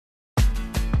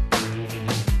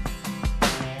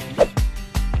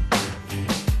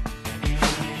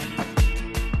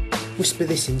Whisper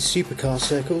this in supercar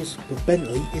circles, but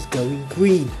Bentley is going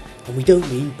green, and we don't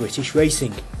mean British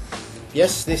racing.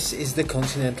 Yes, this is the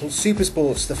Continental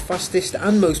Supersports, the fastest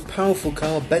and most powerful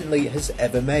car Bentley has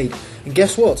ever made. And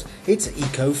guess what? It's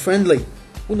eco-friendly.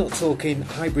 We're not talking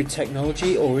hybrid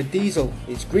technology or a diesel.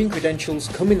 Its green credentials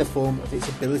come in the form of its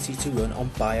ability to run on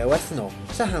bioethanol.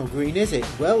 So how green is it?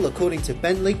 Well, according to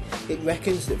Bentley, it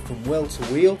reckons that from well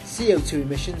to wheel, CO2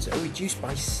 emissions are reduced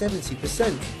by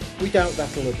 70%. We doubt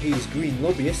that'll appease green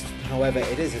lobbyists, however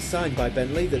it is a sign by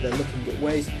Bentley that they're looking at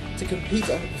ways to compete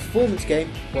on the performance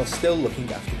game while still looking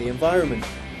after the environment.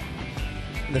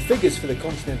 And the figures for the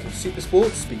Continental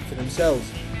Supersports speak for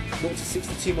themselves. 0 to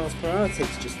 62 mph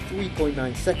takes just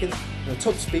 3.9 seconds and a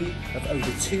top speed of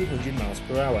over 200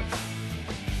 mph.